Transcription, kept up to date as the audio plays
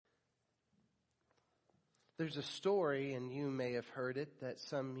There's a story, and you may have heard it, that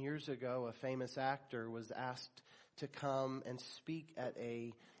some years ago a famous actor was asked to come and speak at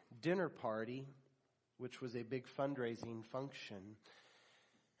a dinner party, which was a big fundraising function.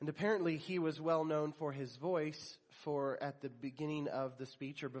 And apparently he was well known for his voice, for at the beginning of the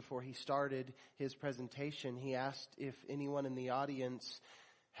speech or before he started his presentation, he asked if anyone in the audience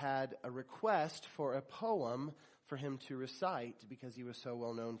had a request for a poem for him to recite because he was so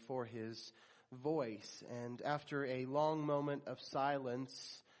well known for his voice. And after a long moment of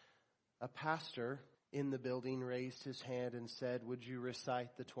silence, a pastor in the building raised his hand and said, "Would you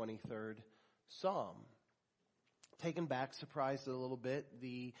recite the 23rd Psalm?" Taken back, surprised a little bit,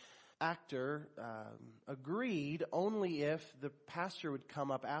 the actor agreed only if the pastor would come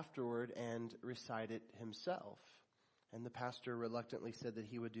up afterward and recite it himself. And the pastor reluctantly said that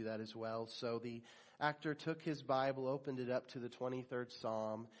he would do that as well. So the actor took his Bible, opened it up to the 23rd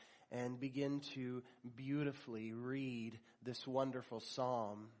Psalm, and began to beautifully read this wonderful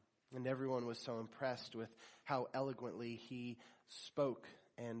psalm. And everyone was so impressed with how eloquently he spoke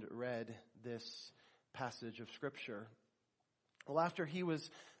and read this passage of Scripture. Well, after he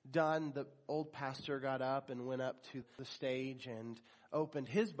was done, the old pastor got up and went up to the stage and opened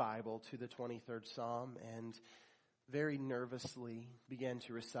his Bible to the 23rd Psalm and very nervously began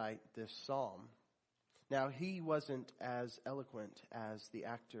to recite this psalm. Now, he wasn't as eloquent as the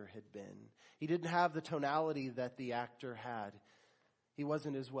actor had been. He didn't have the tonality that the actor had. He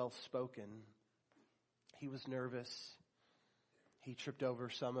wasn't as well spoken. He was nervous. He tripped over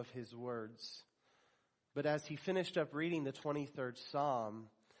some of his words. But as he finished up reading the 23rd Psalm,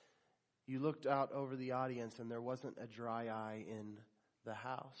 you looked out over the audience and there wasn't a dry eye in the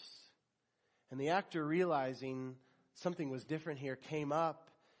house. And the actor, realizing something was different here, came up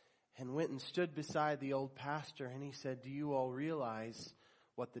and went and stood beside the old pastor and he said, "Do you all realize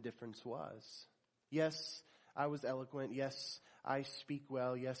what the difference was? Yes, I was eloquent. Yes, I speak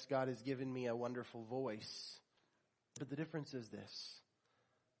well. Yes, God has given me a wonderful voice. But the difference is this.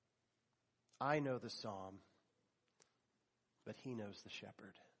 I know the psalm, but he knows the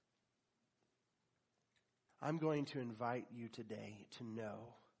shepherd." I'm going to invite you today to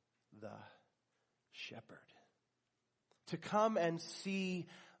know the shepherd. To come and see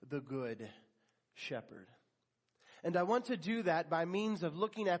the good shepherd. And I want to do that by means of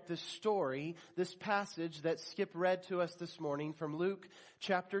looking at this story, this passage that Skip read to us this morning from Luke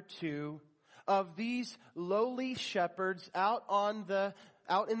chapter 2, of these lowly shepherds out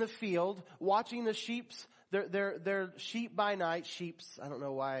in the field, watching the sheep's, their sheep by night, I don't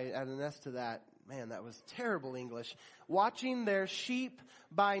know why I added an S to that. Man, that was terrible English. Watching their sheep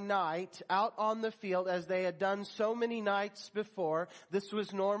by night out on the field as they had done so many nights before. This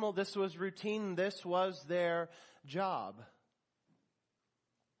was normal, this was routine, this was their job.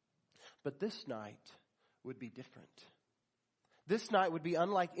 But this night would be different. This night would be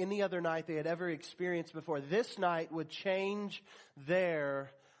unlike any other night they had ever experienced before. This night would change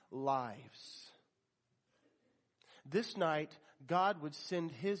their lives. This night, God would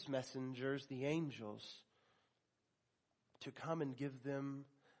send His messengers, the angels, to come and give them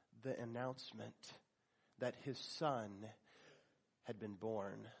the announcement that His Son had been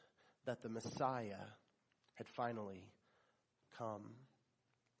born, that the Messiah had finally come.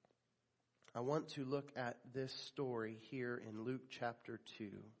 I want to look at this story here in Luke chapter 2.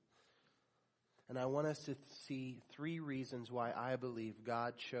 And I want us to see 3 reasons why I believe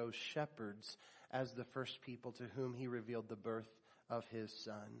God chose shepherds as the first people to whom He revealed the birth of His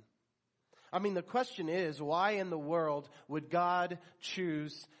Son. I mean, the question is, why in the world would God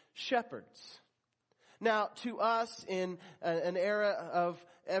choose shepherds? Now, to us in an era of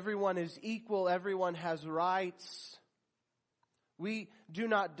everyone is equal, everyone has rights, we do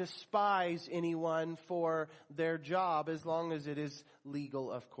not despise anyone for their job as long as it is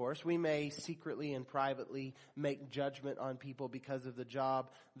legal, of course. We may secretly and privately make judgment on people because of the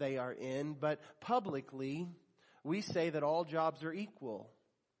job they are in, but publicly we say that all jobs are equal.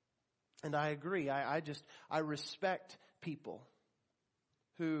 And I agree. I respect people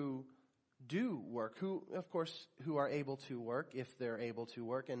who do work, who are able to work if they're able to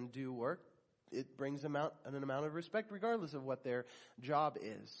work and do work. It brings an amount of respect regardless of what their job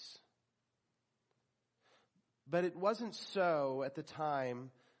is. But it wasn't so at the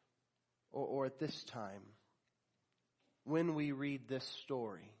time or at this time when we read this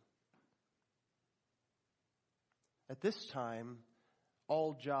story. At this time,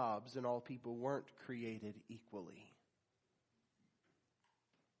 all jobs and all people weren't created equally.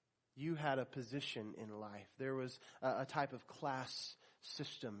 You had a position in life. There was a type of class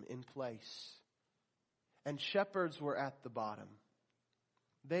system in place. And shepherds were at the bottom.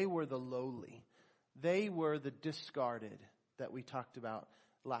 They were the lowly. They were the discarded that we talked about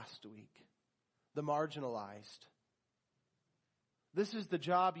last week. The marginalized. This is the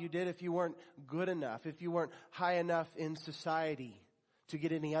job you did if you weren't good enough, if you weren't high enough in society to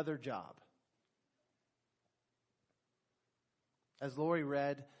get any other job. As Lori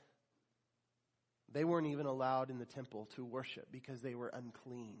read, they weren't even allowed in the temple to worship because they were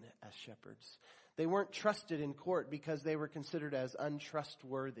unclean as shepherds. They weren't trusted in court because they were considered as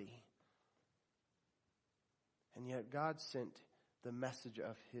untrustworthy. And yet God sent the message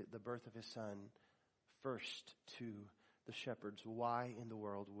of the birth of His Son first to the shepherds. Why in the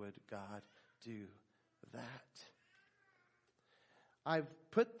world would God do that? I've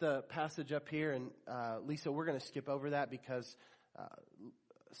put the passage up here, and Lisa, we're going to skip over that because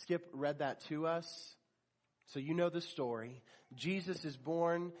Skip read that to us. So you know the story. Jesus is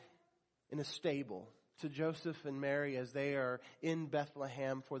born in a stable to Joseph and Mary as they are in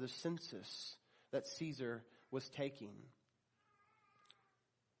Bethlehem for the census that Caesar was taking.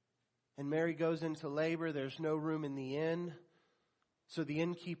 And Mary goes into labor. There's no room in the inn. So the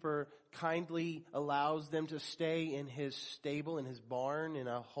innkeeper kindly allows them to stay in his stable, in his barn, in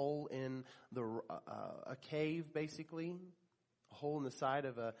a hole in a cave, basically. A hole in the side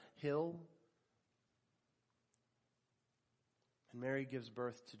of a hill. And Mary gives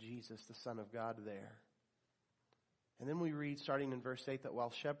birth to Jesus, the Son of God, there. And then we read, starting in verse 8, that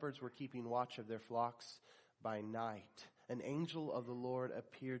while shepherds were keeping watch of their flocks by night, an angel of the Lord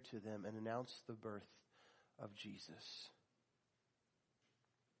appeared to them and announced the birth of Jesus.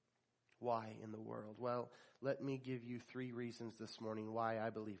 Why in the world? Well, let me give you 3 reasons this morning why I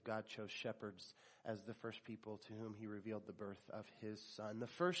believe God chose shepherds as the first people to whom He revealed the birth of His Son. The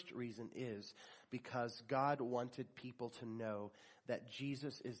first reason is because God wanted people to know that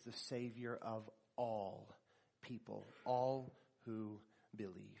Jesus is the Savior of all people, all who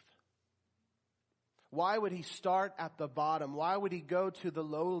believe. Why would He start at the bottom? Why would He go to the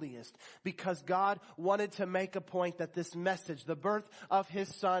lowliest? Because God wanted to make a point that this message, the birth of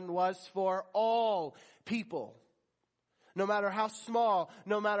His Son, was for all people. No matter how small,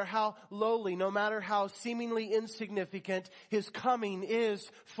 no matter how lowly, no matter how seemingly insignificant, His coming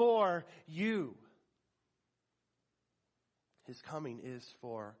is for you. His coming is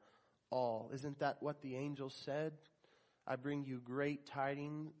for all. Isn't that what the angel said? I bring you great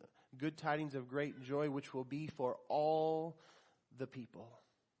tidings, good tidings of great joy, which will be for all the people.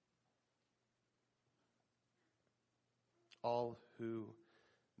 All who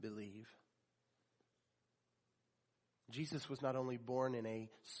believe. Jesus was not only born in a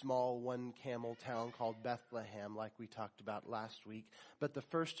small 1-camel town called Bethlehem, like we talked about last week, but the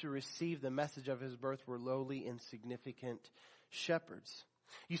first to receive the message of His birth were lowly, insignificant shepherds.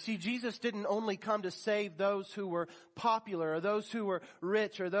 You see, Jesus didn't only come to save those who were popular, or those who were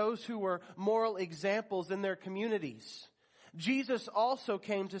rich, or those who were moral examples in their communities. Jesus also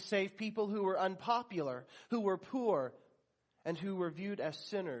came to save people who were unpopular, who were poor, and who were viewed as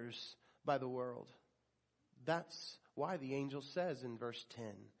sinners by the world. That's why the angel says in verse 10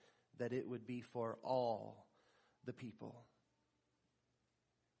 that it would be for all the people.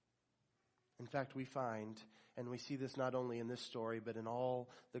 In fact, we find, and we see this not only in this story, but in all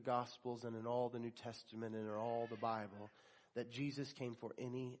the Gospels and in all the New Testament and in all the Bible, that Jesus came for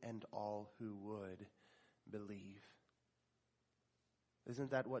any and all who would believe.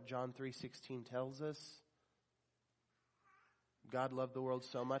 Isn't that what John 3:16 tells us? God loved the world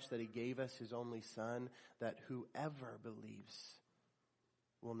so much that He gave us His only Son, that whoever believes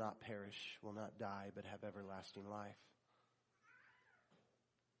will not perish, will not die, but have everlasting life.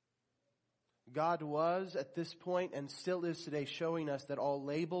 God was at this point and still is today showing us that all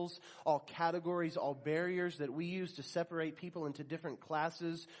labels, all categories, all barriers that we use to separate people into different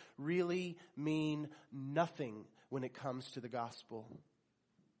classes really mean nothing when it comes to the gospel.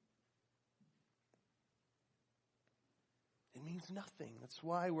 It means nothing. That's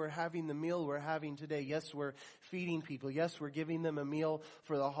why we're having the meal we're having today. Yes, we're feeding people. Yes, we're giving them a meal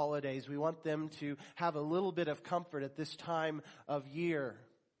for the holidays. We want them to have a little bit of comfort at this time of year.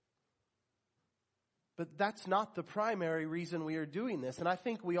 But that's not the primary reason we are doing this. And I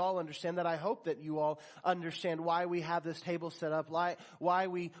think we all understand that. I hope that you all understand why we have this table set up, why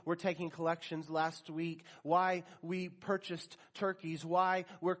we were taking collections last week, why we purchased turkeys, why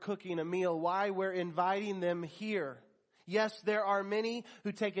we're cooking a meal, why we're inviting them here. Yes, there are many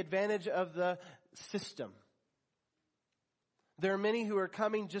who take advantage of the system. There are many who are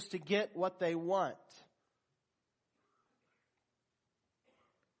coming just to get what they want.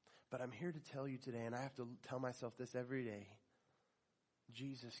 But I'm here to tell you today, and I have to tell myself this every day,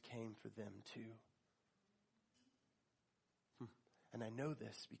 Jesus came for them too. And I know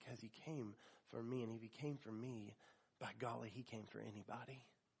this because he came for me, and if he came for me, by golly, he came for anybody.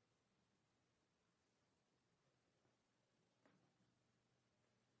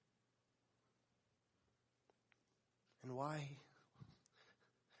 And why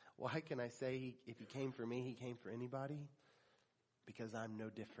can I say if he came for me, he came for anybody? Because I'm no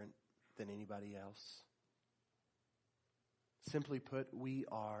different than anybody else. Simply put, we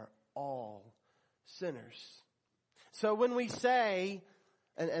are all sinners. So when we say,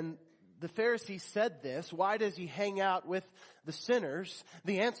 and the Pharisees said this, why does he hang out with the sinners?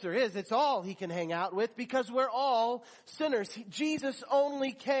 The answer is it's all he can hang out with because we're all sinners. Jesus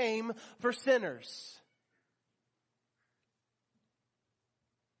only came for sinners.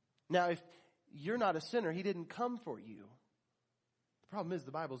 Now, if you're not a sinner, he didn't come for you. The problem is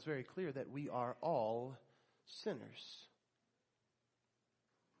the Bible is very clear that we are all sinners.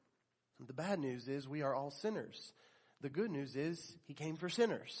 And the bad news is we are all sinners. The good news is he came for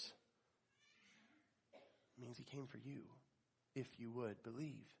sinners. It means he came for you, if you would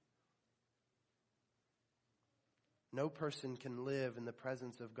believe. No person can live in the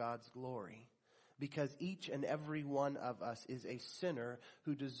presence of God's glory, because each and every one of us is a sinner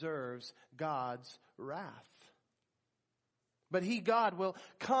who deserves God's wrath. But he, God, will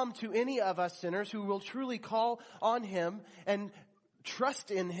come to any of us sinners who will truly call on him and trust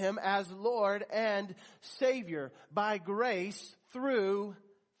in him as Lord and Savior by grace through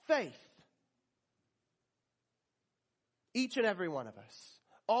faith. Each and every one of us,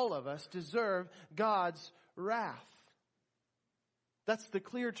 all of us, deserve God's wrath. That's the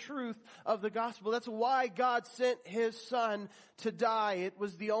clear truth of the gospel. That's why God sent his Son to die. It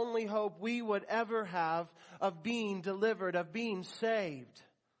was the only hope we would ever have of being delivered, of being saved.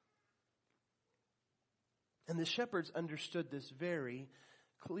 And the shepherds understood this very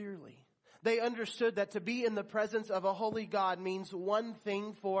clearly. They understood that to be in the presence of a holy God means one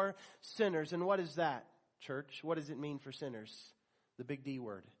thing for sinners. And what is that, church? What does it mean for sinners? The big D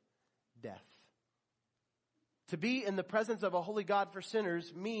word, death. To be in the presence of a holy God for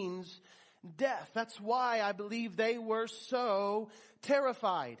sinners means death. That's why I believe they were so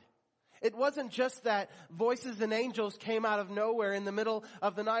terrified. It wasn't just that voices and angels came out of nowhere in the middle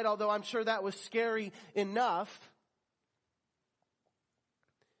of the night, although I'm sure that was scary enough.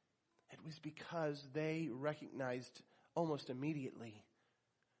 It was because they recognized almost immediately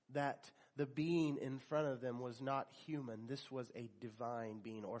that the being in front of them was not human. This was a divine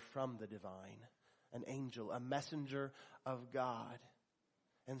being, or from the divine. An angel, a messenger of God.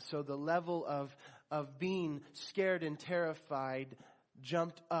 And so the level of being scared and terrified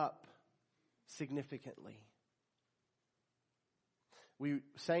jumped up significantly. We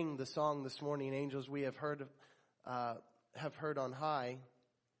sang the song this morning, Angels We Have Heard on High.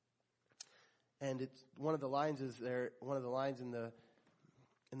 And it's one of the lines is there, one of the lines in the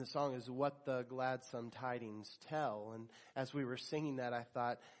song is what the gladsome tidings tell. And as we were singing that, I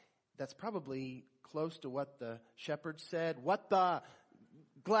thought, that's probably close to what the shepherds said. What the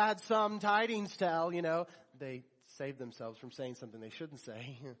gladsome tidings tell, you know. They saved themselves from saying something they shouldn't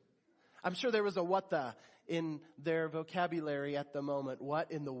say. I'm sure there was a what the in their vocabulary at the moment.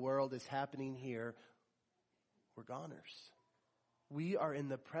 What in the world is happening here? We're goners. We are in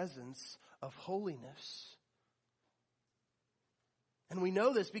the presence of holiness. And we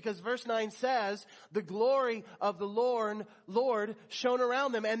know this because verse 9 says, the glory of the Lord shone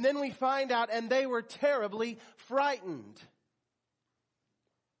around them. And then we find out, and they were terribly frightened.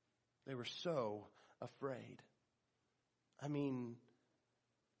 They were so afraid. I mean,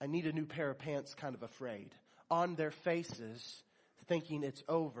 I need a new pair of pants kind of afraid. On their faces, thinking it's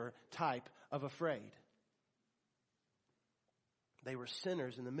over type of afraid. They were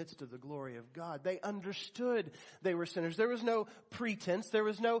sinners in the midst of the glory of God. They understood they were sinners. There was no pretense. There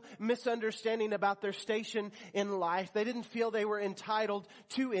was no misunderstanding about their station in life. They didn't feel they were entitled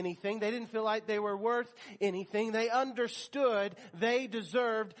to anything. They didn't feel like they were worth anything. They understood they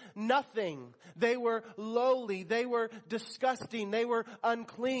deserved nothing. They were lowly. They were disgusting. They were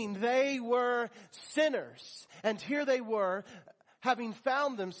unclean. They were sinners. And here they were, having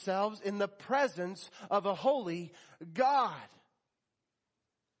found themselves in the presence of a holy God.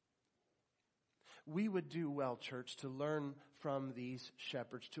 We would do well, church, to learn from these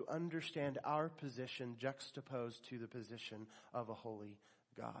shepherds, to understand our position juxtaposed to the position of a holy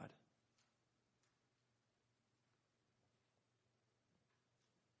God.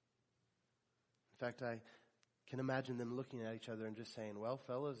 In fact, I can imagine them looking at each other and just saying, well,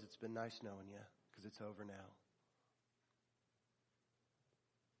 fellas, it's been nice knowing you, because it's over now.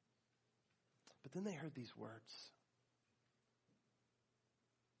 But then they heard these words.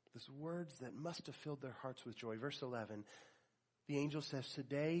 These words that must have filled their hearts with joy. Verse 11, the angel says,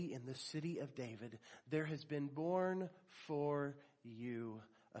 today in the city of David, there has been born for you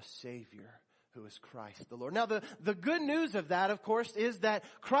a Savior who is Christ the Lord. Now the good news of that, of course, is that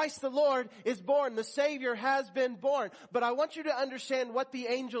Christ the Lord is born. The Savior has been born. But I want you to understand what the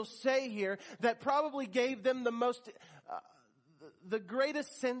angels say here that probably gave them the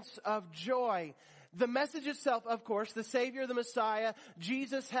greatest sense of joy. The message itself, of course, the Savior, the Messiah,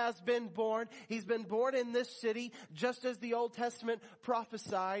 Jesus has been born. He's been born in this city, just as the Old Testament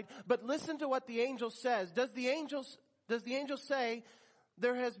prophesied. But listen to what the angel says. Does the angel say,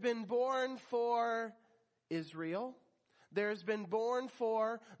 there has been born for Israel? There has been born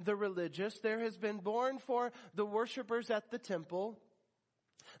for the religious. There has been born for the worshipers at the temple.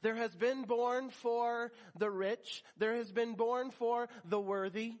 There has been born for the rich. There has been born for the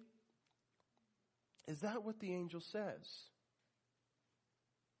worthy. Is that what the angel says?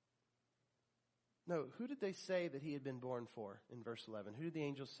 No, who did they say that he had been born for in verse 11? Who did the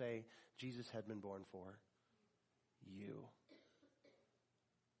angel say Jesus had been born for? You.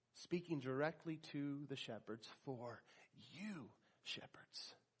 Speaking directly to the shepherds, for you,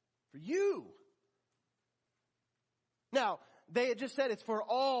 shepherds. For you. Now, they had just said it's for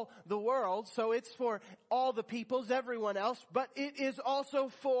all the world, so it's for all the peoples, everyone else, but it is also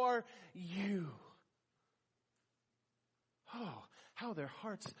for you. Oh, how their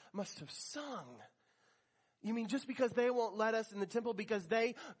hearts must have sung. You mean just because they won't let us in the temple because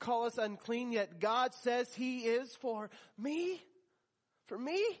they call us unclean, yet God says He is for me? For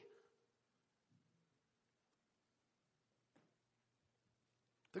me?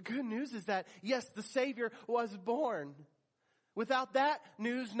 The good news is that, yes, the Savior was born. Without that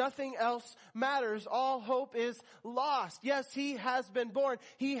news, nothing else matters. All hope is lost. Yes, He has been born.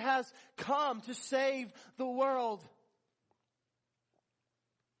 He has come to save the world.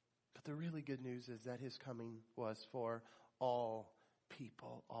 But the really good news is that His coming was for all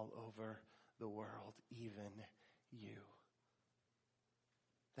people all over the world, even you.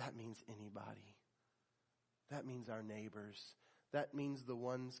 That means anybody. That means our neighbors. That means the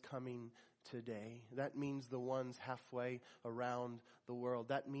ones coming today. That means the ones halfway around the world.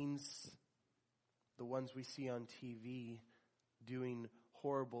 That means the ones we see on TV doing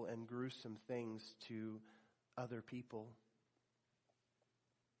horrible and gruesome things to other people.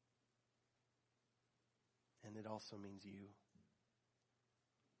 And it also means you.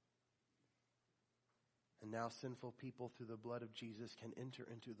 And now sinful people through the blood of Jesus can enter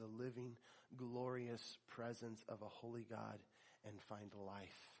into the living, glorious presence of a holy God and find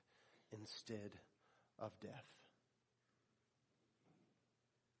life instead of death.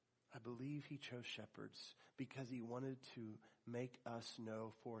 I believe He chose shepherds because He wanted to make us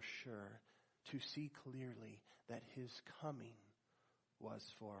know for sure, to see clearly that His coming was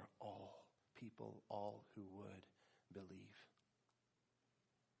for all people, all who would believe.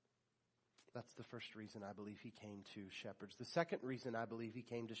 That's the first reason I believe He came to shepherds. The second reason I believe He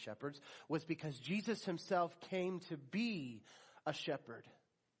came to shepherds was because Jesus Himself came to be a shepherd.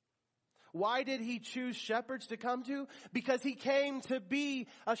 Why did He choose shepherds to come to? Because He came to be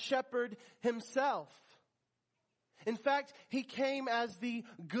a shepherd Himself. In fact, He came as the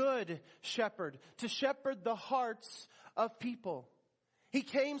good shepherd to shepherd the hearts of people. He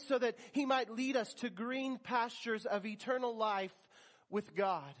came so that He might lead us to green pastures of eternal life with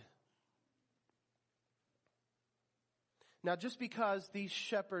God. Now, just because these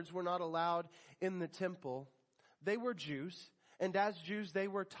shepherds were not allowed in the temple, they were Jews, and as Jews they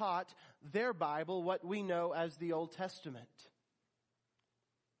were taught their Bible, what we know as the Old Testament.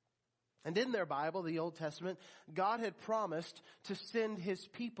 And in their Bible, the Old Testament, God had promised to send His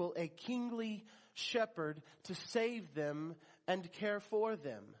people a kingly shepherd to save them and care for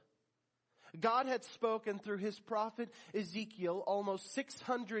them. God had spoken through His prophet Ezekiel almost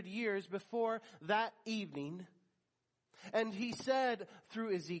 600 years before that evening. And He said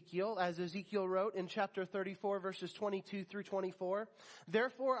through Ezekiel, as Ezekiel wrote in chapter 34, verses 22 through 24,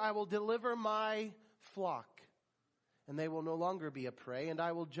 "Therefore I will deliver my flock, and they will no longer be a prey, and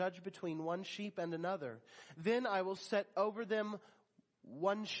I will judge between one sheep and another. Then I will set over them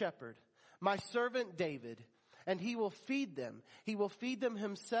one shepherd, my servant David, and he will feed them. He will feed them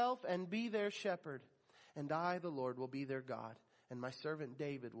Himself and be their shepherd. And I, the Lord, will be their God, and my servant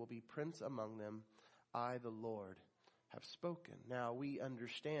David will be prince among them. I, the Lord, have spoken." Now we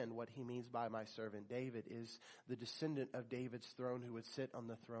understand what He means by my servant David is the descendant of David's throne who would sit on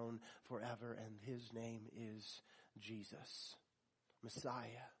the throne forever, and His name is Jesus,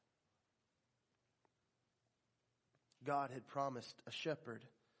 Messiah. God had promised a shepherd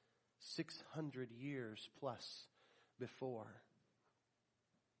 600 years plus before.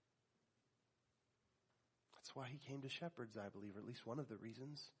 That's That's why he came to shepherds, I believe, or at least one of the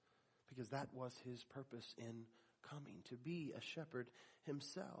reasons, because that was his purpose in coming, to be a shepherd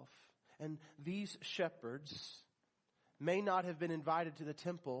himself. And these shepherds may not have been invited to the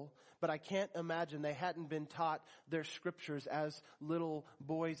temple, but I can't imagine they hadn't been taught their scriptures as little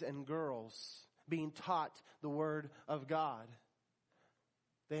boys and girls, being taught the word of God.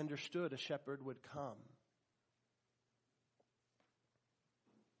 They understood a shepherd would come.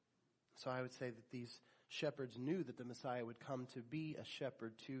 So I would say that these shepherds knew that the Messiah would come to be a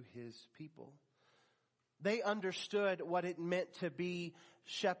shepherd to his people. They understood what it meant to be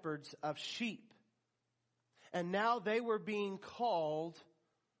shepherds of sheep. And now they were being called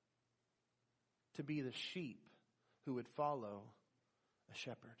to be the sheep who would follow a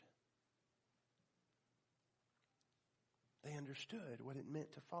shepherd. They understood what it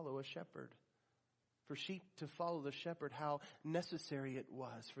meant to follow a shepherd. For sheep to follow the shepherd, how necessary it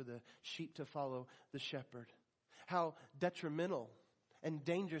was for the sheep to follow the shepherd. How detrimental and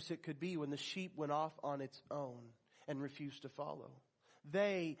dangerous it could be when the sheep went off on its own and refused to follow.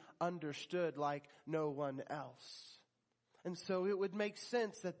 They understood like no one else. And so it would make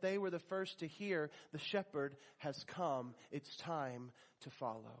sense that they were the first to hear, the shepherd has come, it's time to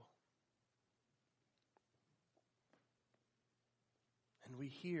follow. And we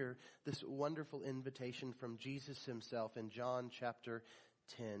hear this wonderful invitation from Jesus himself in John chapter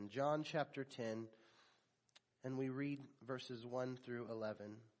 10. John chapter 10, and we read verses 1 through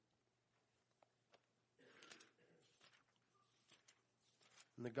 11.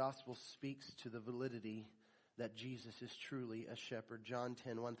 And the gospel speaks to the validity that Jesus is truly a shepherd. John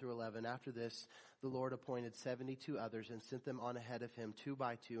 10, 1 through 11. After this, the Lord appointed 72 others and sent them on ahead of him 2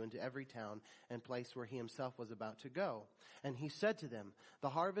 by 2 into every town and place where he himself was about to go. And he said to them, the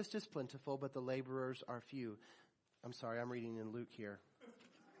harvest is plentiful, but the laborers are few. I'm sorry, I'm reading in Luke here.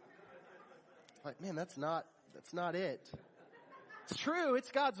 Like, man, that's not it. It's true,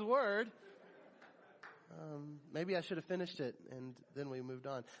 it's God's word. Maybe I should have finished it and then we moved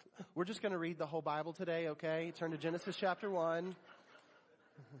on. We're just going to read the whole Bible today, okay? Turn to Genesis chapter 1.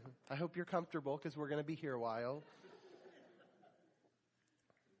 I hope you're comfortable because we're going to be here a while.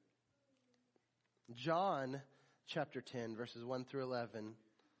 John chapter 10, verses 1 through 11.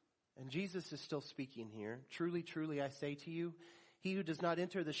 And Jesus is still speaking here. Truly, truly, I say to you, he who does not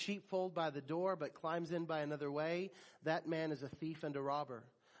enter the sheepfold by the door, but climbs in by another way, that man is a thief and a robber.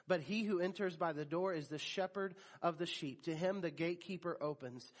 But he who enters by the door is the shepherd of the sheep. To him the gatekeeper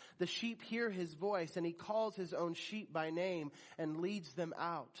opens. The sheep hear his voice, and he calls his own sheep by name and leads them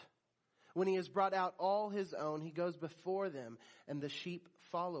out. When he has brought out all his own, he goes before them, and the sheep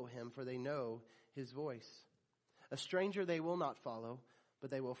follow him, for they know his voice. A stranger they will not follow,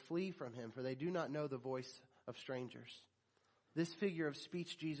 but they will flee from him, for they do not know the voice of strangers. This figure of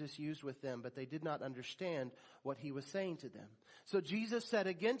speech Jesus used with them, but they did not understand what he was saying to them. So Jesus said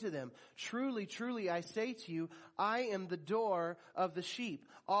again to them, truly, truly, I say to you, I am the door of the sheep.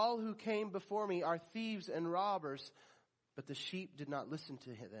 All who came before me are thieves and robbers, but the sheep did not listen to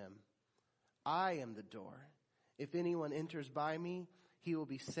them. I am the door. If anyone enters by me, he will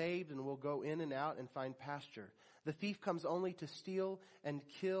be saved and will go in and out and find pasture. The thief comes only to steal and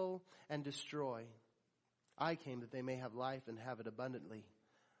kill and destroy. I came that they may have life and have it abundantly.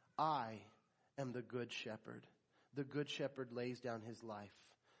 I am the good shepherd. The good shepherd lays down his life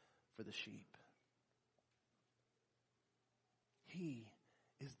for the sheep. He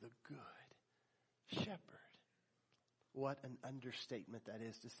is the good shepherd. What an understatement that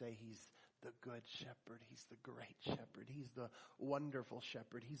is to say he's the good shepherd. He's the great shepherd. He's the wonderful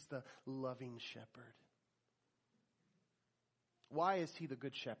shepherd. He's the loving shepherd. Why is he the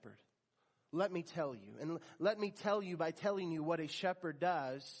good shepherd? Let me tell you. And let me tell you by telling you what a shepherd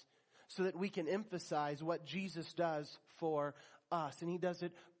does so that we can emphasize what Jesus does for us. And he does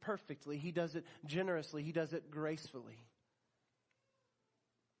it perfectly. He does it generously. He does it gracefully.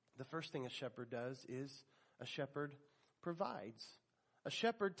 The first thing a shepherd does is a shepherd provides. A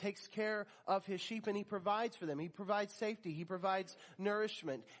shepherd takes care of his sheep and he provides for them. He provides safety. He provides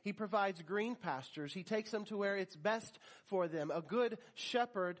nourishment. He provides green pastures. He takes them to where it's best for them. A good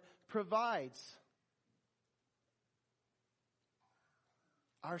shepherd provides.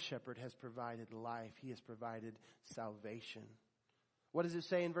 Our shepherd has provided life. He has provided salvation. What does it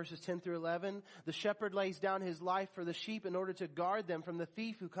say in verses 10 through 11? The shepherd lays down his life for the sheep in order to guard them from the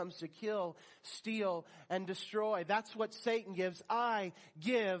thief who comes to kill, steal, and destroy. That's what Satan gives. I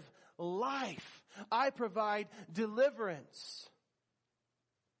give life. I provide deliverance.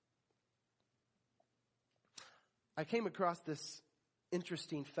 I came across this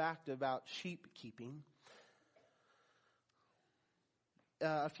interesting fact about sheep keeping.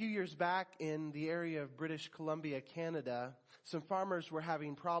 a few years back in the area of British Columbia, Canada, some farmers were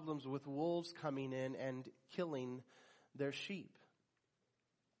having problems with wolves coming in and killing their sheep.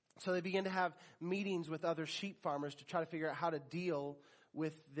 So they began to have meetings with other sheep farmers to try to figure out how to deal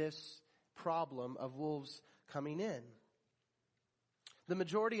with this problem of wolves coming in. The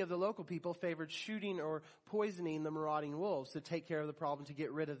majority of the local people favored shooting or poisoning the marauding wolves to take care of the problem, to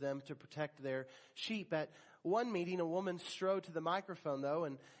get rid of them, to protect their sheep. At one meeting, a woman strode to the microphone, though,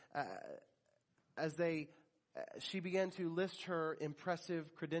 and she began to list her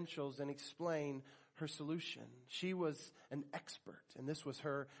impressive credentials and explain her solution. She was an expert, and this was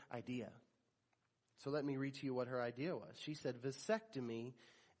her idea. So let me read to you what her idea was. She said, vasectomy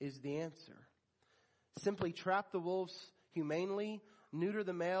is the answer. Simply trap the wolves humanely, neuter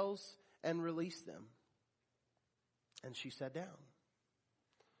the males, and release them. And she sat down.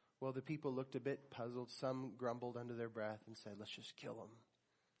 Well, the people looked a bit puzzled. Some grumbled under their breath and said, let's just kill them.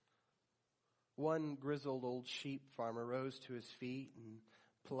 One grizzled old sheep farmer rose to his feet and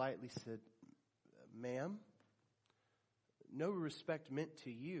politely said, ma'am, no respect meant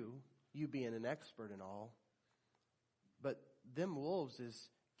to you, you being an expert and all, but them wolves is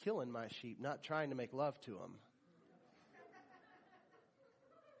killing my sheep, not trying to make love to them.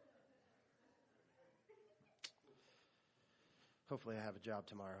 Hopefully I have a job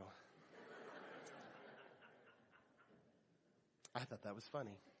tomorrow. I thought that was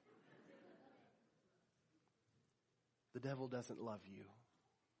funny. The devil doesn't love you.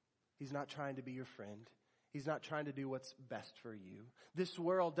 He's not trying to be your friend. He's not trying to do what's best for you. This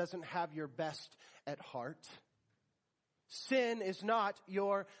world doesn't have your best at heart. Sin is not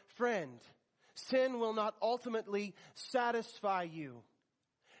your friend. Sin will not ultimately satisfy you.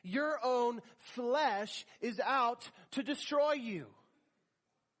 Your own flesh is out to destroy you.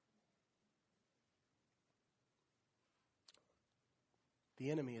 The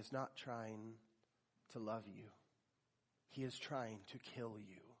enemy is not trying to love you. He is trying to kill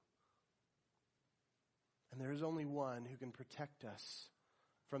you. And there is only one who can protect us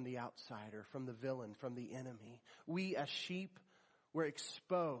from the outsider, from the villain, from the enemy. We as sheep, we're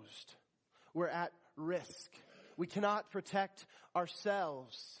exposed. We're at risk. We cannot protect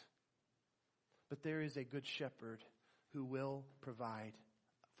ourselves. But there is a good shepherd who will provide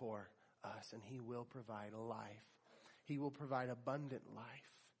for us, and he will provide life. He will provide abundant life.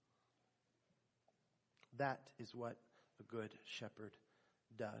 That is what a good shepherd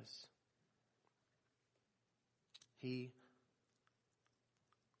does. He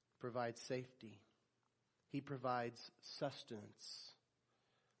provides safety. He provides sustenance.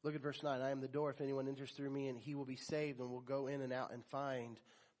 Look at verse 9. I am the door. If anyone enters through me, and he will be saved and will go in and out and find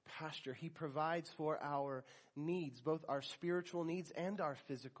pasture. He provides for our needs, both our spiritual needs and our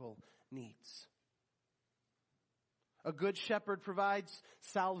physical needs. A good shepherd provides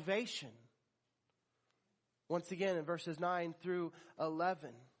salvation. Once again, in verses 9 through 11,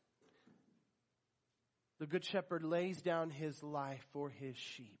 the good shepherd lays down his life for his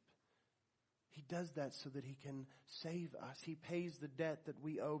sheep. He does that so that he can save us. He pays the debt that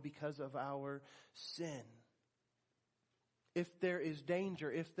we owe because of our sin. If there is danger,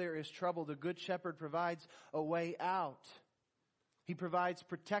 if there is trouble, the good shepherd provides a way out. He provides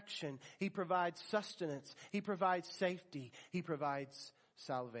protection. He provides sustenance. He provides safety. He provides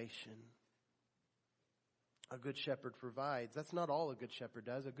salvation. A good shepherd provides. That's not all a good shepherd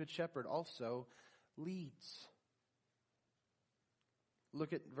does. A good shepherd also leads.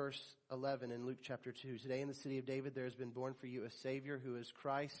 Look at verse 11 in Luke chapter 2. Today in the city of David there has been born for you a Savior who is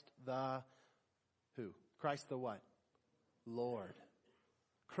Christ the who? Christ the what? Lord.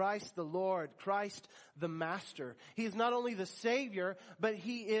 Christ the Lord. Christ the Master. He is not only the Savior, but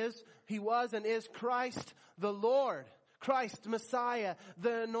He was and is Christ the Lord. Christ, Messiah,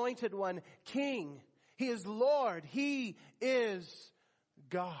 the Anointed One, King. He is Lord. He is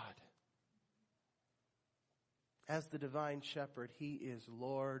God. As the divine shepherd, He is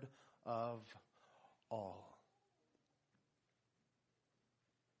Lord of all.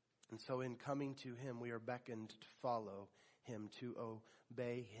 And so in coming to Him, we are beckoned to follow Him, to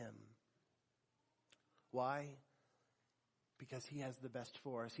obey Him. Why? Because He has the best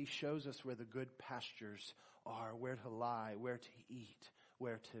for us. He shows us where the good pastures are, where to lie, where to eat,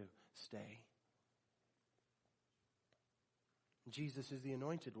 where to stay. Jesus is the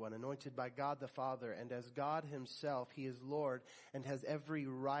Anointed One, anointed by God the Father, and as God Himself, He is Lord and has every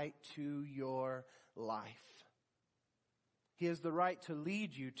right to your life. He has the right to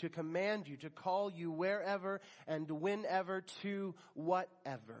lead you, to command you, to call you wherever and whenever to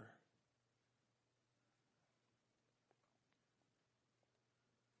whatever.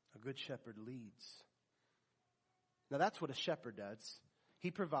 A good shepherd leads. Now that's what a shepherd does.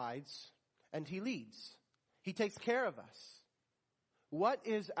 He provides, and He leads. He takes care of us. What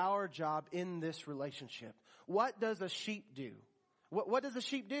is our job in this relationship? What does a sheep do? What does a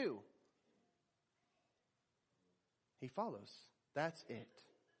sheep do? He follows. That's it.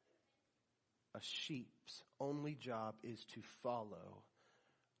 A sheep's only job is to follow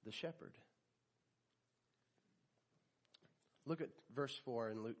the shepherd. Look at verse 4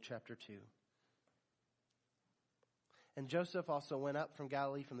 in Luke chapter 2. And Joseph also went up from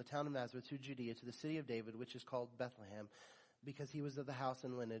Galilee, from the town of Nazareth to Judea, to the city of David, which is called Bethlehem, because he was of the house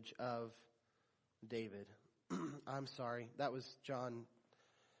and lineage of David. I'm sorry, that was John.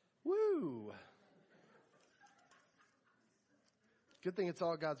 Woo! Good thing it's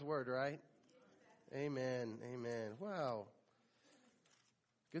all God's word, right? Amen. Amen. Wow.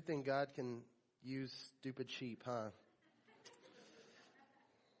 Good thing God can use stupid sheep, huh?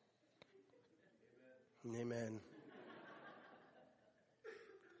 Amen.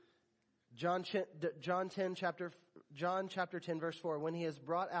 John chapter 10 verse 4, when he has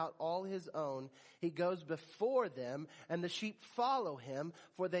brought out all his own, he goes before them, and the sheep follow him,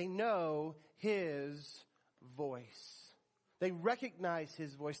 for they know his voice. They recognize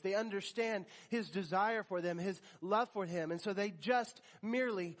his voice. They understand his desire for them, his love for him, and so they just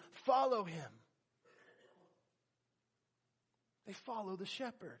merely follow him. They follow the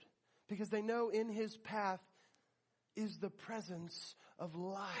shepherd because they know in his path is the presence of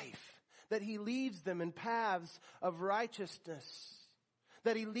life. That he leads them in paths of righteousness.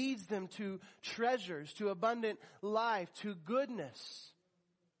 That he leads them to treasures, to abundant life, to goodness.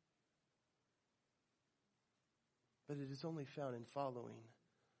 But it is only found in following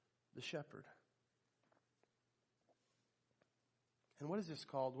the shepherd. And what is this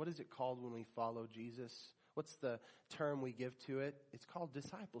called? What is it called when we follow Jesus? What's the term we give to it? It's called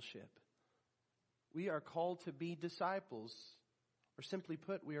discipleship. We are called to be disciples. Or simply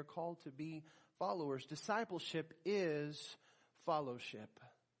put, we are called to be followers. Discipleship is fellowship.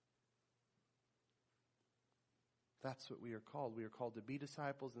 That's what we are called. We are called to be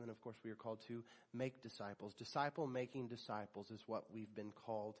disciples, and then of course we are called to make disciples. Disciple making disciples is what we've been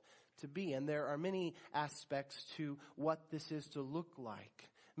called to be. And there are many aspects to what this is to look like.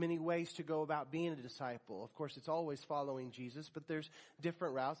 Many ways to go about being a disciple. Of course, it's always following Jesus, but there's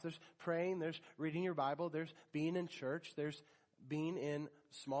different routes. There's praying, there's reading your Bible, there's being in church, there's being in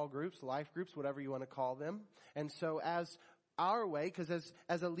small groups, life groups, whatever you want to call them. And so as our way, because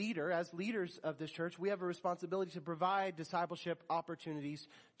as a leader, as leaders of this church, we have a responsibility to provide discipleship opportunities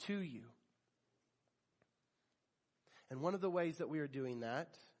to you. And one of the ways that we are doing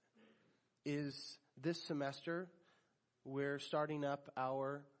that is this semester, we're starting up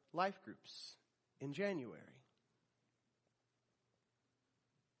our life groups in January.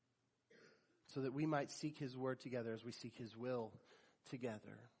 So that we might seek his word together as we seek his will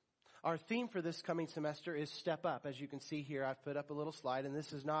together. Our theme for this coming semester is Step Up. As you can see here, I've put up a little slide, and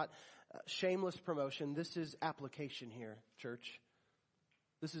this is not shameless promotion. This is application here, church.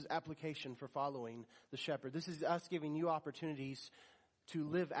 This is application for following the shepherd. This is us giving you opportunities to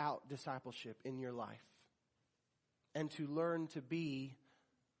live out discipleship in your life and to learn to be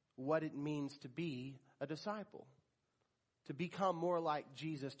what it means to be a disciple. To become more like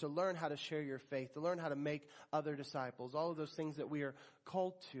Jesus, to learn how to share your faith, to learn how to make other disciples, all of those things that we are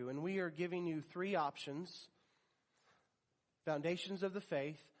called to. And we are giving you 3 options: Foundations of the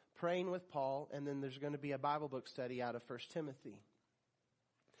Faith, Praying with Paul, and then there's going to be a Bible book study out of 1 Timothy.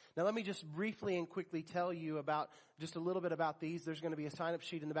 Now let me just briefly and quickly tell you about just a little bit about these. There's going to be a sign-up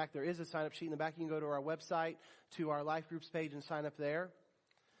sheet in the back. There is a sign-up sheet in the back. You can go to our website, to our Life Groups page, and sign up there.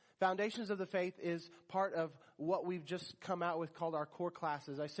 Foundations of the Faith is part of what we've just come out with called our core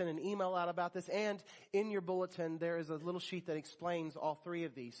classes. I sent an email out about this, and in your bulletin there is a little sheet that explains all 3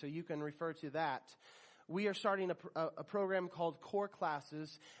 of these, so you can refer to that. We are starting a program called Core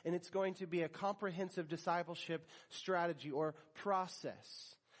Classes, and it's going to be a comprehensive discipleship strategy or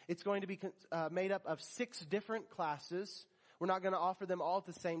process. It's going to be made up of 6 different classes. We're not going to offer them all at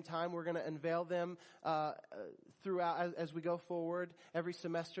the same time. We're going to unveil them throughout as we go forward. Every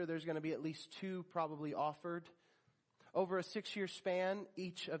semester there's going to be at least 2 probably offered. Over a 6-year span,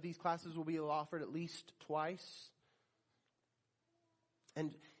 each of these classes will be offered at least twice.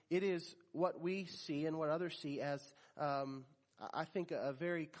 And it is what we see and what others see as, I think, a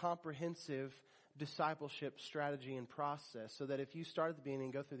very comprehensive discipleship strategy and process, so that if you start at the beginning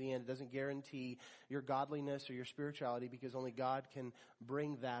and go through the end, it doesn't guarantee your godliness or your spirituality, because only God can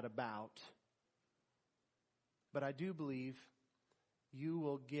bring that about. But I do believe you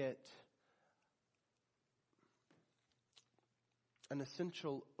will get an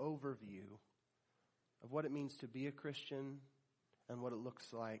essential overview of what it means to be a Christian and what it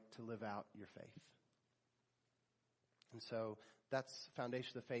looks like to live out your faith. And so that's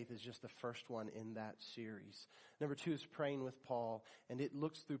Foundation of the Faith is just the first one in that series. Number 2 is praying with Paul, and it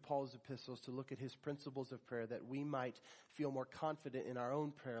looks through Paul's epistles to look at his principles of prayer that we might feel more confident in our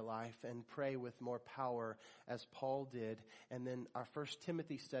own prayer life and pray with more power as Paul did. And then our 1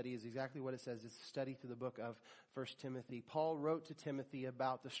 Timothy study is exactly what it says. It's a study through the book of 1 Timothy. Paul wrote to Timothy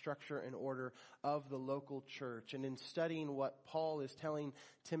about the structure and order of the local church. And in studying what Paul is telling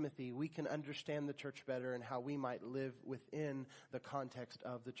Timothy, we can understand the church better and how we might live within the context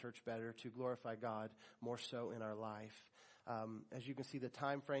of the church better to glorify God more so in our life. As you can see the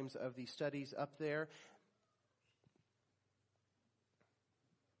time frames of these studies up there.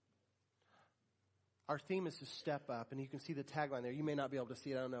 Our theme is to step up, and you can see the tagline there. You may not be able to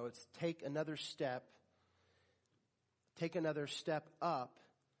see it, I don't know. It's take another step up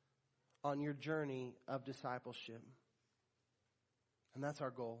on your journey of discipleship. And that's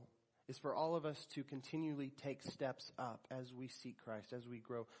our goal, is for all of us to continually take steps up as we seek Christ, as we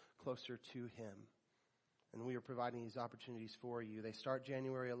grow closer to Him. And we are providing these opportunities for you. They start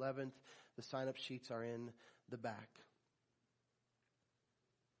January 11th. The sign-up sheets are in the back.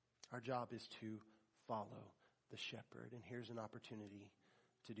 Our job is to follow the shepherd, and here's an opportunity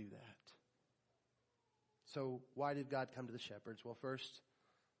to do that. So why did God come to the shepherds? Well, first,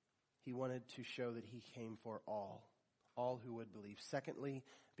 He wanted to show that He came for all who would believe. Secondly,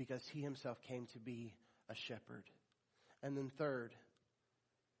 because He Himself came to be a shepherd. And then third,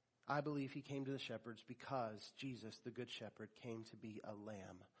 I believe He came to the shepherds because Jesus, the Good Shepherd, came to be a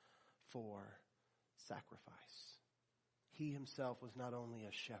lamb for sacrifice. He Himself was not only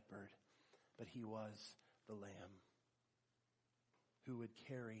a shepherd, but He was the lamb who would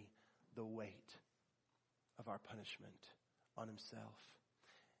carry the weight of our punishment on Himself.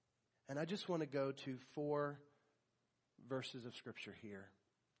 And I just want to go to 4 verses of Scripture here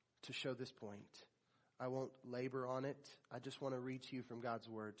to show this point. I won't labor on it. I just want to read to you from God's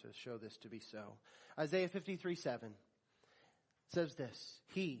Word to show this to be so. Isaiah 53:7 says this: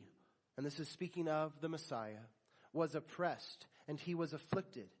 He, and this is speaking of the Messiah, was oppressed and He was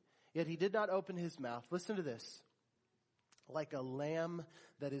afflicted, yet He did not open His mouth. Listen to this. Like a lamb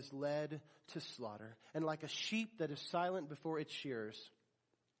that is led to slaughter, and like a sheep that is silent before its shearers,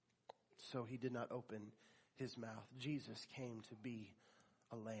 so He did not open His mouth. Jesus came to be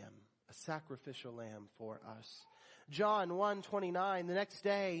a lamb, a sacrificial lamb for us. John 1:29, the next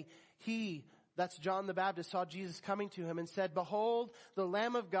day, that's John the Baptist, saw Jesus coming to him and said, Behold, the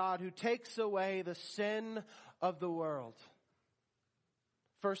Lamb of God who takes away the sin of the world.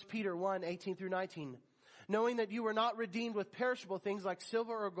 1 Peter 1:18-19. Knowing that you were not redeemed with perishable things like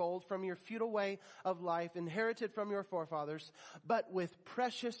silver or gold from your futile way of life inherited from your forefathers, but with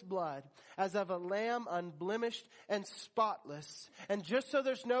precious blood, as of a lamb unblemished and spotless. And just so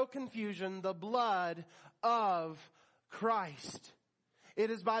there's no confusion, the blood of Christ. It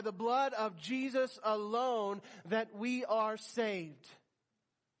is by the blood of Jesus alone that we are saved.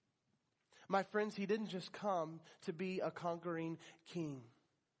 My friends, He didn't just come to be a conquering king.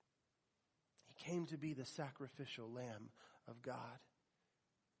 He came to be the sacrificial Lamb of God.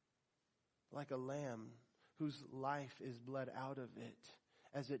 Like a lamb whose life is bled out of it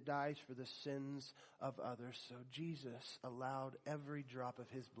as it dies for the sins of others. So Jesus allowed every drop of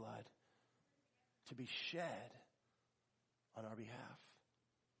His blood to be shed on our behalf.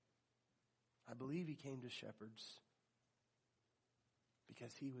 I believe He came to shepherds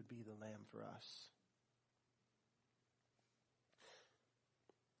because He would be the lamb for us.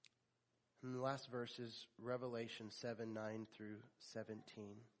 And the last verse is Revelation 7:9-17.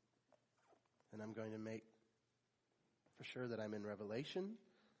 And I'm going to make for sure that I'm in Revelation,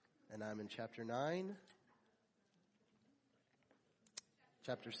 and I'm in chapter 9,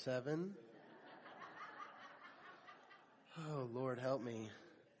 chapter 7. Oh, Lord, help me.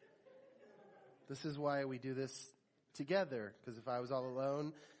 This is why we do this together, because if I was all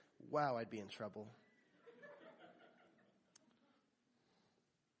alone, wow, I'd be in trouble.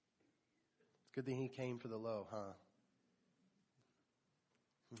 Good thing He came for the low, huh?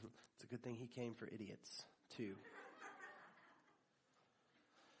 It's a good thing He came for idiots, too.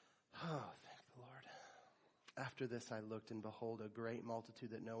 Oh, thank the Lord. After this I looked, and behold, a great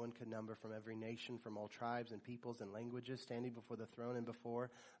multitude that no one could number, from every nation, from all tribes and peoples and languages, standing before the throne and before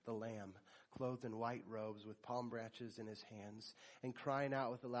the Lamb, clothed in white robes, with palm branches in His hands, and crying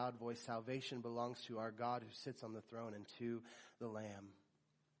out with a loud voice, Salvation belongs to our God who sits on the throne and to the Lamb.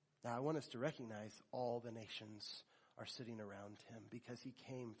 Now I want us to recognize all the nations are sitting around Him, because He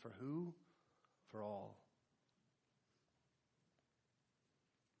came for who? For all.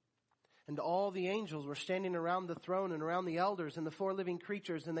 And all the angels were standing around the throne and around the elders and the four living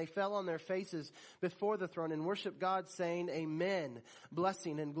creatures, and they fell on their faces before the throne and worshiped God, saying, Amen.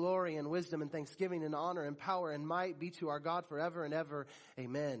 Blessing and glory and wisdom and thanksgiving and honor and power and might be to our God forever and ever.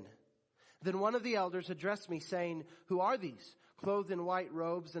 Amen. Then one of the elders addressed me, saying, Who are these, clothed in white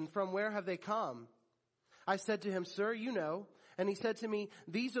robes, and from where have they come? I said to him, Sir, you know. And he said to me,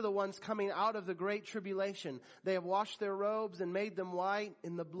 These are the ones coming out of the great tribulation. They have washed their robes and made them white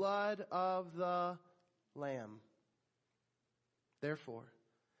in the blood of the Lamb. Therefore,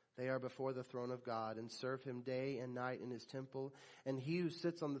 they are before the throne of God and serve him day and night in his temple. And he who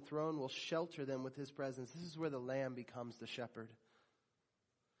sits on the throne will shelter them with his presence. This is where the Lamb becomes the shepherd.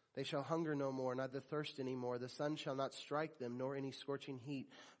 They shall hunger no more, neither thirst any more. The sun shall not strike them, nor any scorching heat.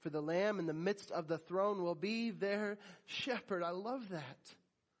 For the Lamb in the midst of the throne will be their shepherd. I love that.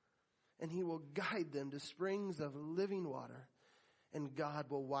 And he will guide them to springs of living water. And God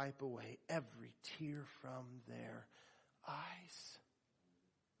will wipe away every tear from their eyes.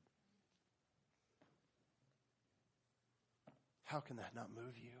 How can that not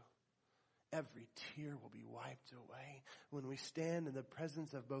move you? Every tear will be wiped away when we stand in the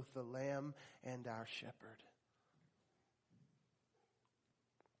presence of both the Lamb and our shepherd.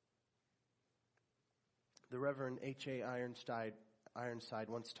 The Reverend H.A. Ironside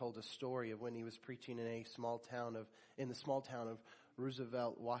once told a story of when he was preaching in the small town of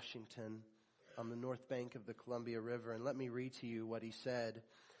Roosevelt, Washington, on the north bank of the Columbia River. And let me read to you what he said.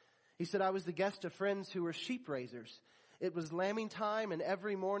 He said, I was the guest of friends who were sheep raisers. It was lambing time, and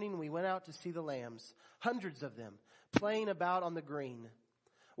every morning we went out to see the lambs, hundreds of them, playing about on the green.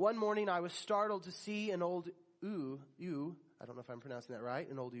 One morning I was startled to see an old ewe, I don't know if I'm pronouncing that right,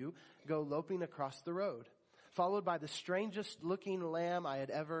 an old ewe, go loping across the road, followed by the strangest looking lamb I had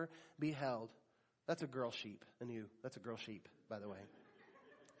ever beheld. That's a girl sheep, an ewe. That's a girl sheep, by the way.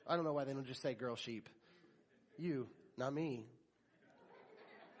 I don't know why they don't just say girl sheep. You, not me.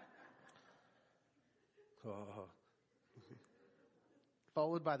 Oh.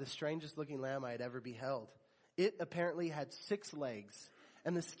 Followed by the strangest looking lamb I had ever beheld. It apparently had 6 legs,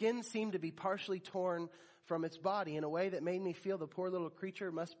 and the skin seemed to be partially torn from its body in a way that made me feel the poor little creature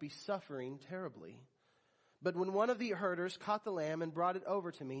must be suffering terribly. But when one of the herders caught the lamb and brought it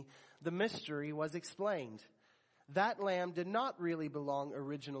over to me, the mystery was explained. That lamb did not really belong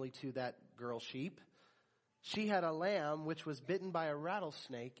originally to that girl sheep. She had a lamb which was bitten by a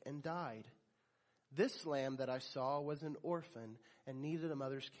rattlesnake and died. This lamb that I saw was an orphan and needed a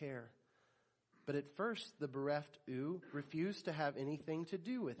mother's care. But at first the bereft ewe refused to have anything to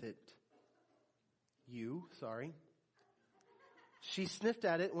do with it. She sniffed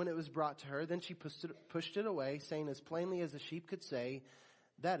at it when it was brought to her. Then she pushed it away, saying as plainly as a sheep could say,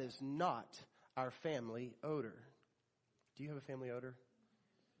 That is not our family odor. Do you have a family odor?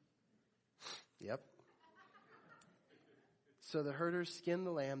 Yep. So the herders skinned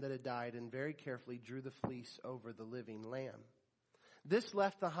the lamb that had died and very carefully drew the fleece over the living lamb. This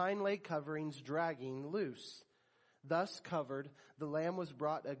left the hind leg coverings dragging loose. Thus covered, the lamb was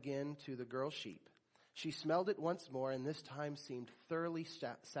brought again to the girl sheep. She smelled it once more and this time seemed thoroughly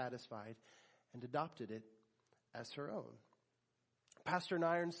satisfied and adopted it as her own. Pastor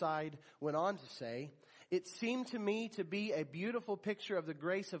Ironside went on to say, It seemed to me to be a beautiful picture of the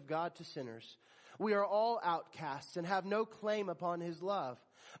grace of God to sinners. We are all outcasts and have no claim upon his love.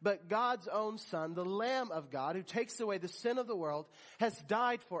 But God's own Son, the Lamb of God, who takes away the sin of the world, has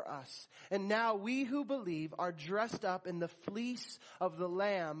died for us. And now we who believe are dressed up in the fleece of the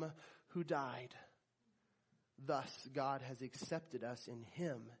Lamb who died. Thus God has accepted us in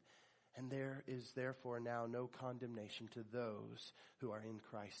him. And there is therefore now no condemnation to those who are in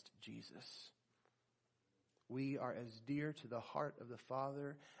Christ Jesus. We are as dear to the heart of the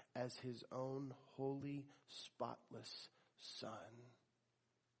Father as his own holy, spotless Son,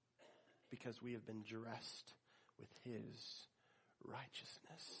 because we have been dressed with his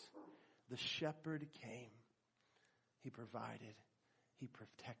righteousness. The shepherd came. He provided. He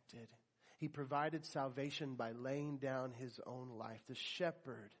protected. He provided salvation by laying down his own life. The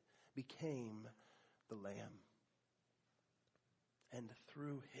shepherd became the Lamb. And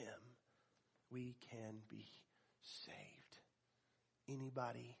through him, we can be saved.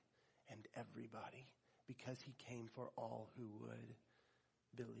 Anybody and everybody, because he came for all who would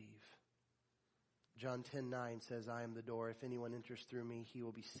believe. John 10:9 says, I am the door. If anyone enters through me, he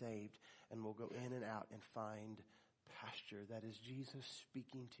will be saved and will go in and out and find pasture. That is Jesus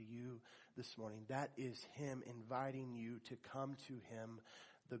speaking to you this morning. That is him inviting you to come to him,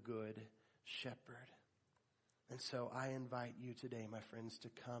 the good shepherd. And so I invite you today, my friends, to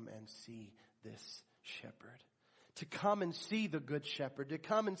come and see this shepherd. to come and see the Good Shepherd, to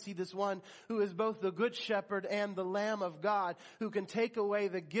come and see this one who is both the Good Shepherd and the Lamb of God, who can take away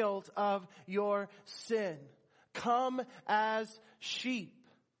the guilt of your sin. Come as sheep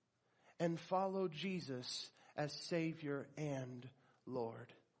and follow Jesus as Savior and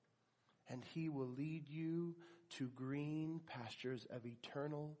Lord. And He will lead you to green pastures of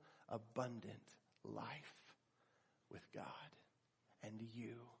eternal, abundant life with God. And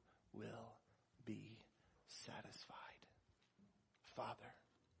you will be satisfied. Father,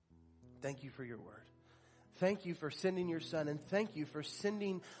 thank you for your word. Thank you for sending your Son, and thank you for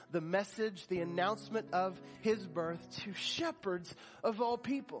sending the message, the announcement of His birth to shepherds of all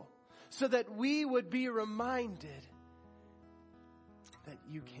people, so that we would be reminded that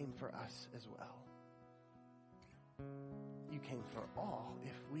you came for us as well. You came for all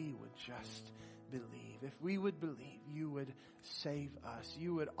if we would just believe. If we would believe, you would save us.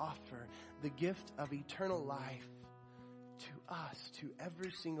 You would offer the gift of eternal life to us, to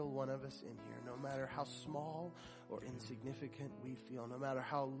every single one of us in here, no matter how small or insignificant we feel, no matter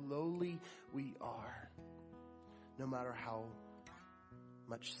how lowly we are, no matter how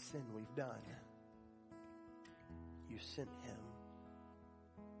much sin we've done. You sent Him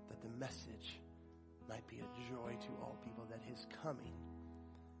that the message might be a joy to all people, that His coming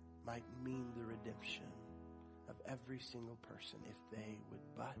might mean the redemption of every single person if they would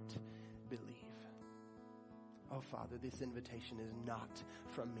but believe. Oh, Father, this invitation is not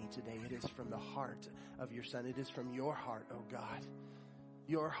from me today. It is from the heart of your Son. It is from your heart, oh God.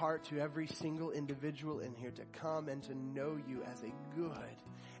 Your heart to every single individual in here to come and to know you as a good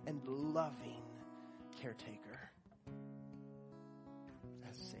and loving caretaker,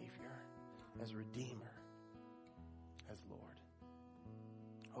 as Savior, as Redeemer, as Lord.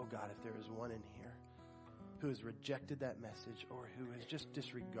 Oh God, if there is one in here who has rejected that message or who has just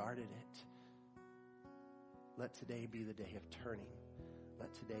disregarded it, let today be the day of turning.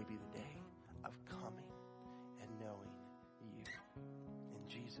 Let today be the day of coming and knowing you. In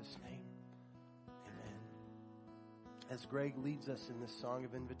Jesus' name, amen. As Greg leads us in this song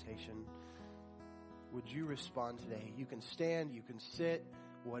of invitation, would you respond today? You can stand, you can sit,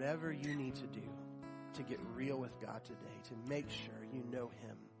 whatever you need to do to get real with God today, to make sure you know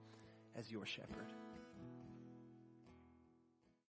Him as your shepherd.